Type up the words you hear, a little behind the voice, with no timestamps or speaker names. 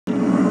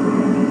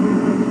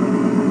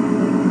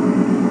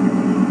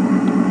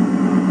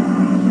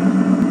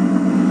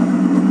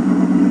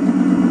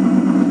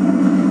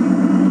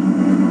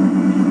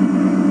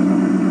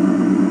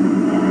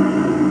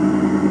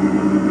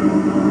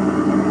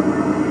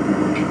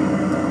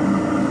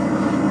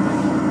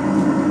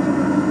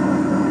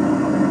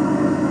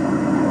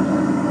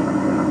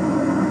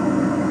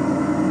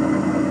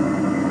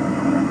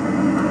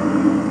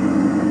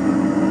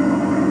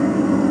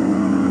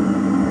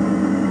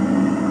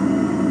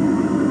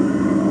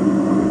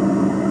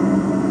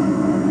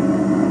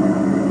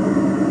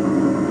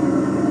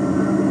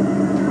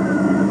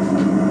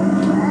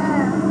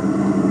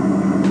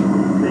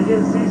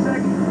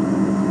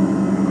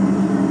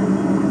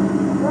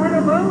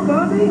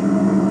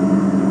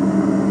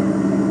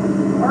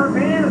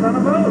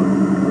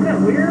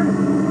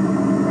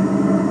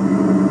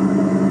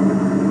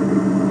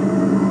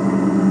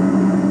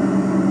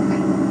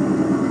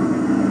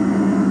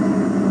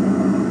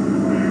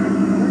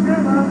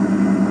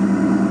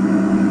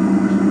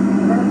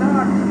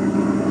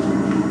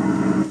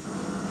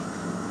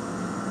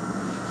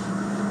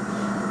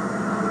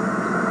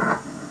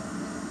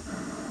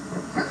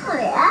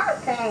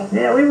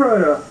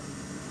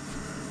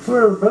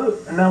to the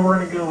boat, and now we're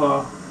gonna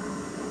go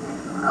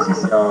see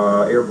some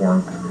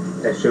Airborne.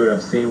 That showed a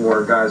scene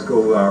where guys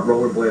go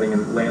rollerblading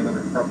and land on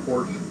the front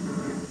porch.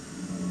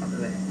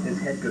 And his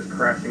head goes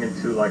crashing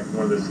into like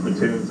one of those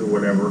spittoons or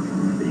whatever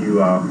that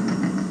you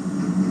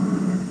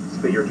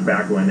spit your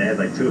tobacco in. They had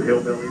like two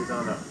hillbillies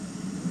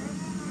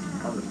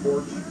on the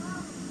porch.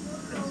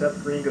 And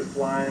Seth Green goes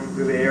flying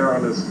through the air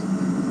on his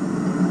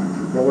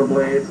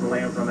rollerblades and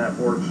lands on that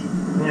porch.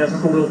 And, it's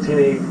just a little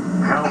teeny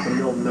house in the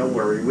middle of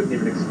nowhere. You wouldn't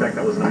even expect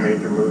that was in a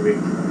major movie.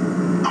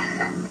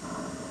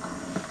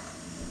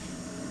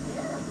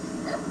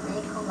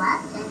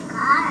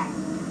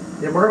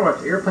 Yeah, we're gonna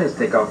watch airplanes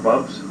take off,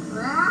 Bubs.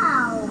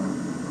 Wow.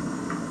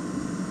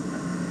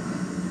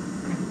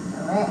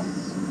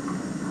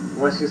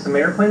 You want to see some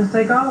airplanes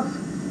take off?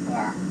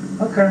 Yeah.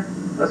 Okay,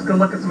 let's go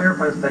look at some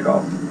airplanes take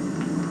off.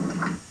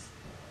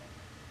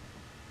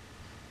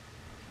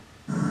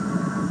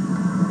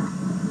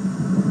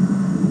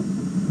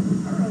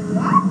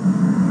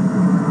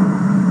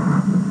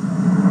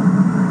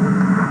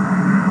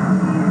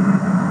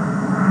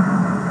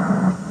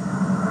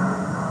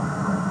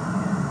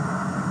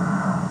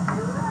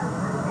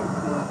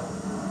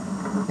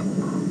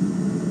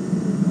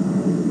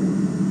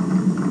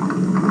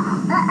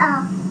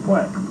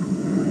 What?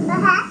 What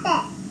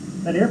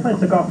happened? That airplane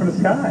took off for the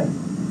sky.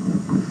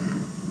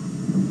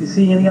 You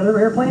see any other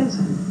airplanes?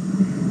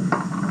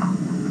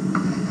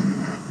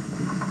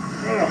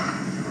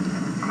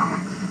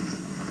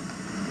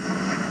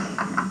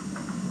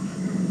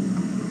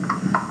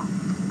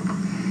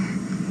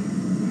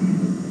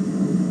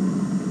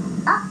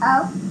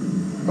 Uh-oh.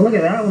 Oh, look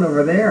at that one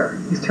over there.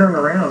 He's turning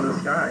around in the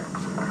sky.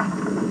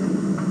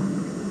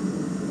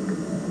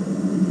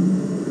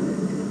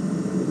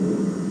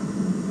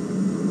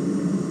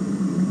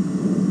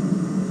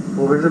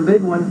 Well, there's a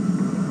big one.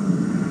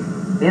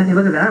 Anthony,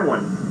 look at that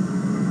one.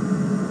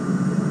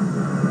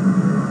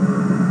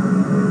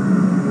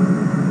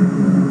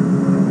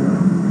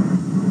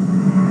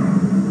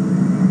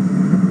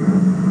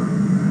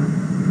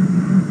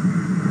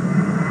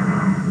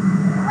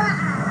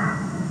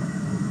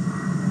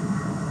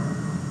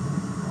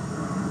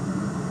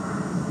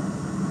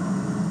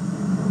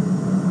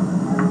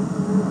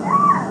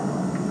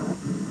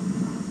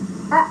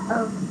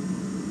 Uh-oh.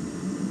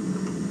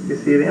 You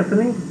see it,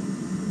 Anthony?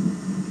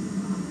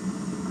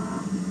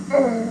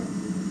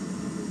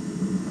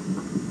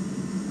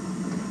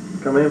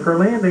 Coming in for a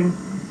landing.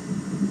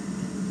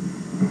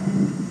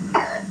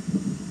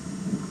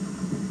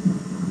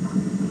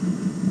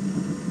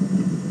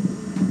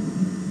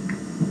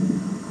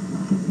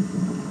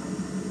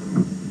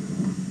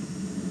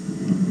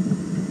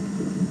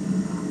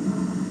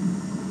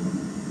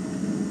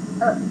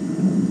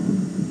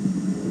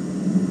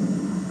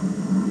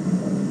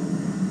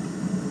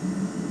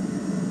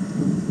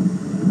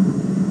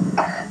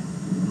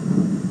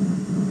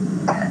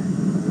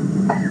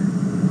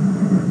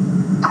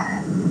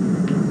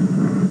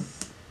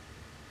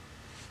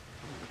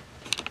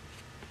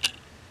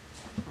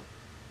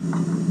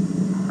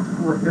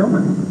 We're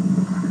filming.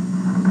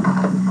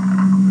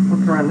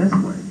 Let's run this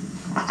way.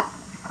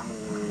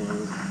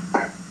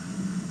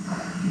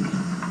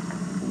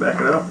 And back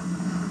it up.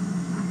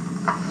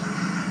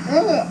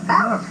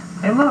 Look.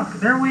 Hey, look.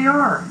 There we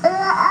are.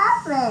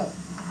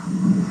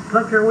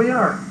 Look, here we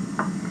are.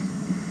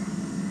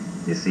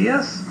 You see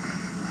us?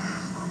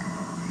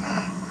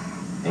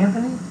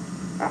 Anthony?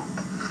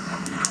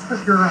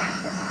 Look, you're...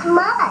 It's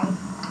mine.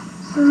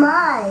 It's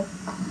mine.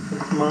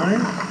 It's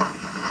mine?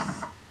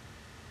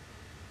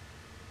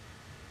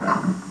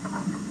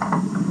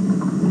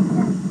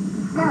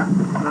 No.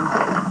 No?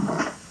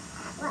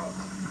 What?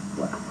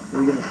 What? What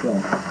are you going to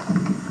film?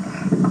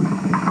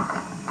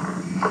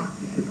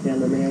 The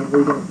cameraman, what are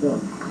you going to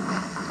film?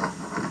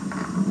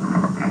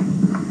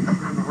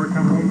 Have a hard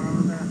time holding on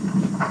to that?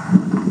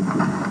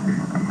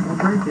 Don't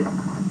break it.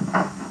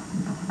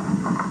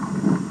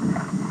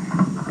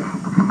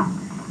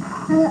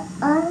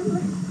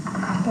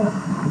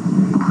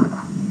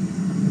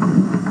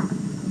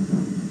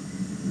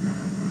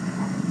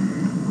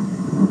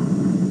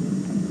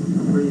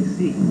 What do you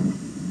see?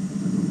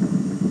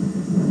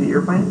 The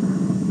airplane?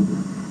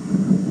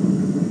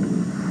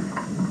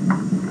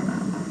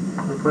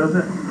 What is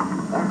it?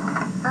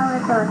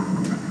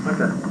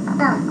 Okay.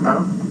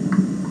 Oh?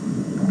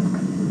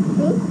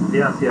 See?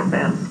 Yeah, I see a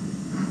fence.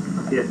 I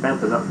see a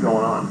fence and nothing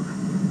going on.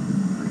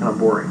 It's kind of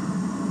boring.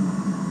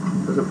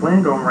 There's a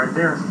plane going right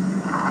there.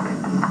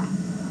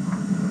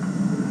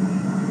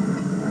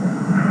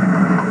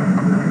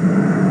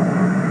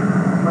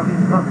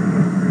 Look.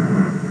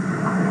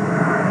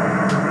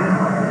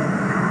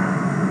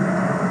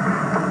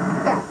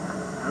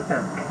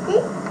 Okay.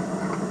 See?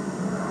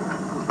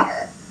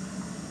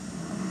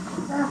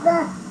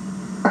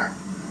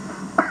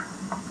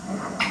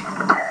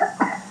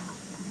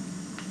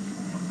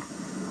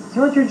 Do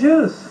you want your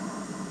juice?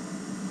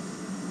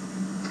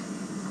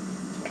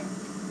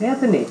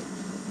 Anthony,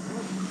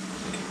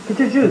 get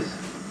your juice.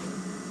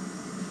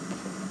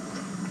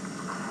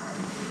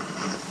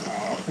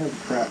 Oh,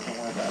 crap, don't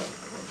worry about it.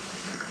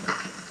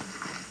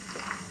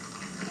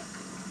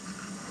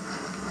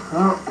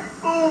 Oh,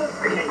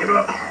 I can't give it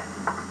up.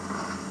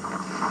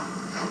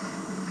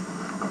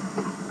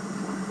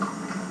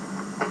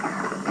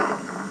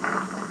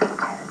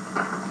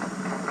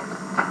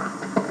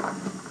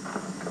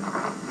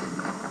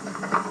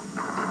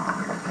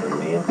 Hey,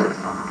 man.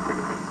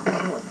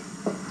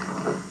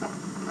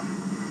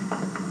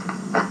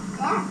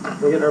 Yeah.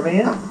 We get in our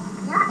van?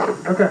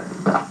 Yeah. Okay.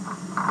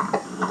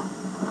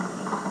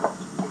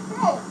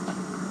 Hey.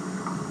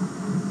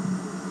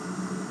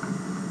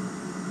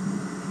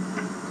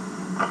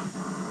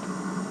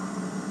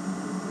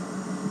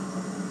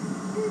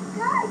 It's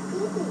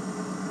doggy.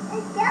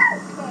 It's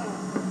doggy.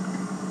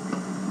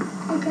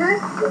 It's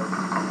doggy.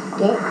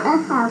 Get the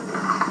house.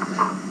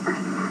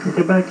 You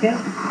get back in?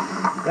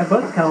 That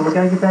boat's coming. We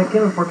gotta get back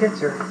in before it gets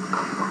here.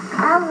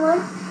 I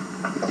was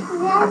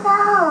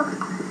never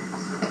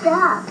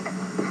stuck.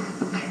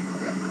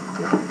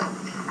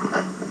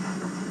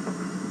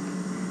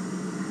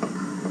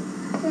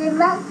 It's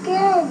not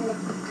good.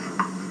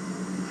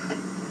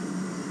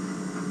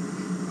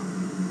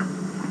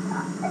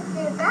 It's a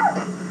boat.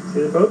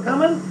 See the boat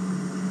coming?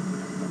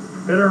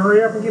 Better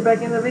hurry up and get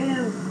back in the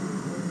van.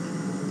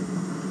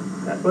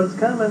 That boat's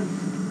coming.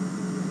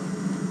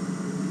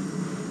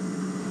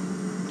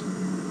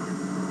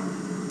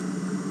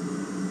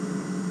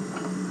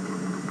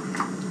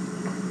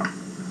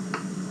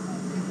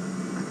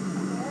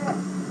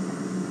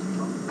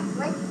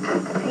 What's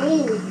the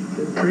tree?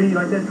 The tree, you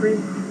like that tree?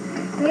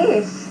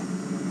 Fish.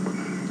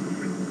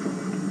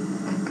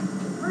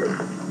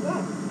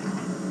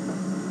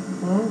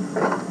 Hmm?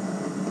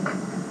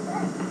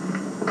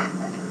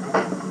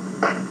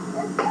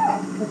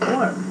 What's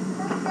what?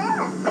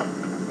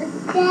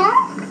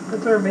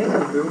 That's our van,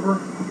 Goober.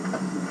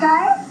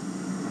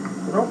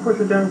 Don't push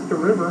it down to the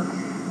river.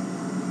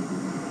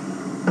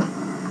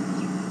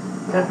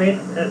 That van,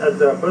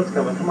 the boat's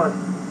coming. Come on.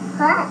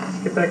 Let's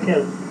get back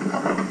in.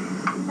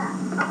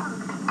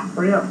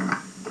 Hurry up.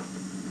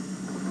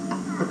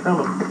 They're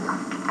coming.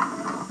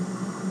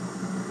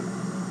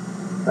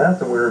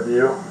 That's a weird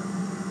view.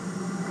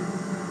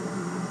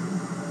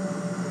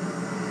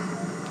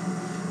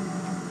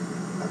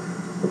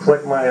 Looks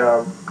like my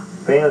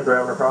van is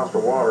driving across the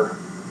water.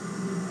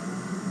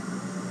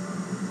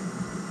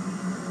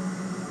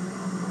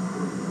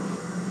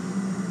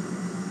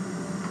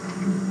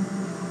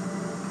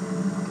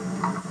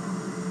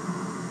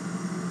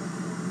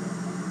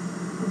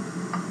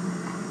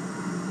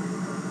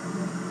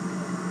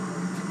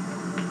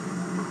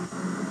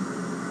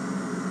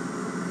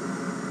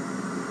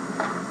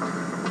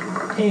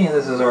 And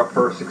this is our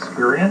first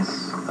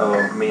experience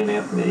of me and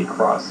Anthony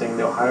crossing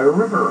the Ohio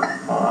River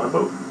on a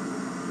boat.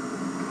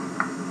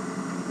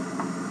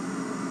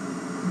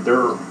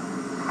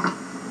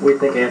 What do you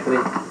think, Anthony?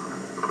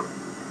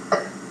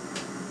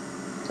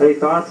 Any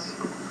thoughts?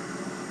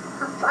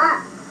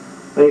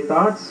 Any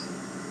thoughts?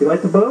 You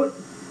like the boat?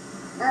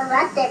 I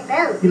like the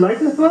boat. You like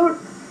this boat?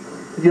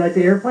 Did you like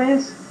the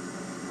airplanes?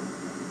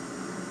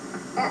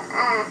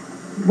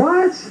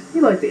 What?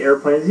 You like the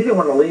airplanes. You didn't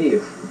want to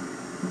leave.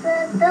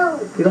 The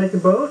boat. You like the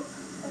boat?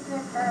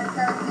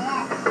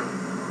 Yes.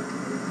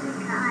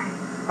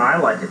 I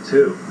like it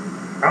too.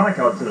 I like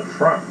how it's in the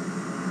front.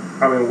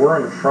 I mean, we're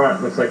in the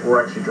front. Looks like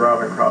we're actually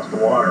driving across the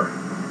water.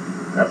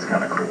 That's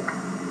kind of cool.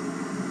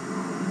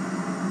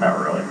 Not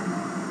really.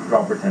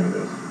 Don't pretend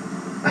it is.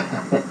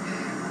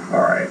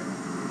 Alright.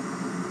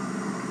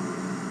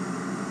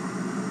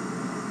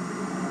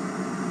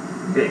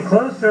 Getting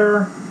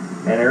closer.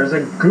 And there's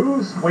a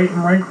goose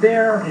waiting right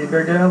there. You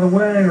better get out of the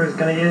way or he's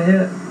going to get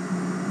hit.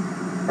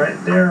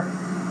 Right there.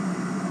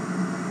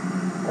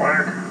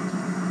 Quack.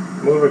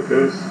 Move it,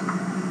 goose.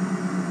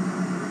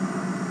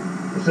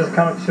 It's just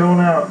kind of chilling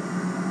out.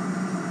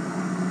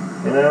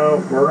 You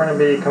know, we're going to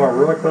be coming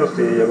really close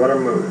to you. You better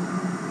move.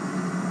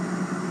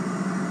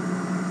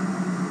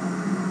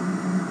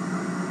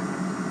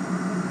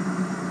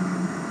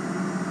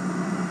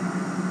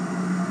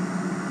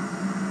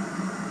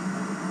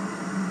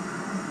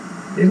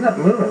 He's not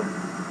moving.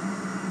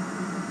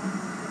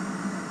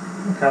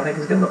 Okay, I think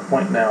he's getting the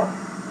point now.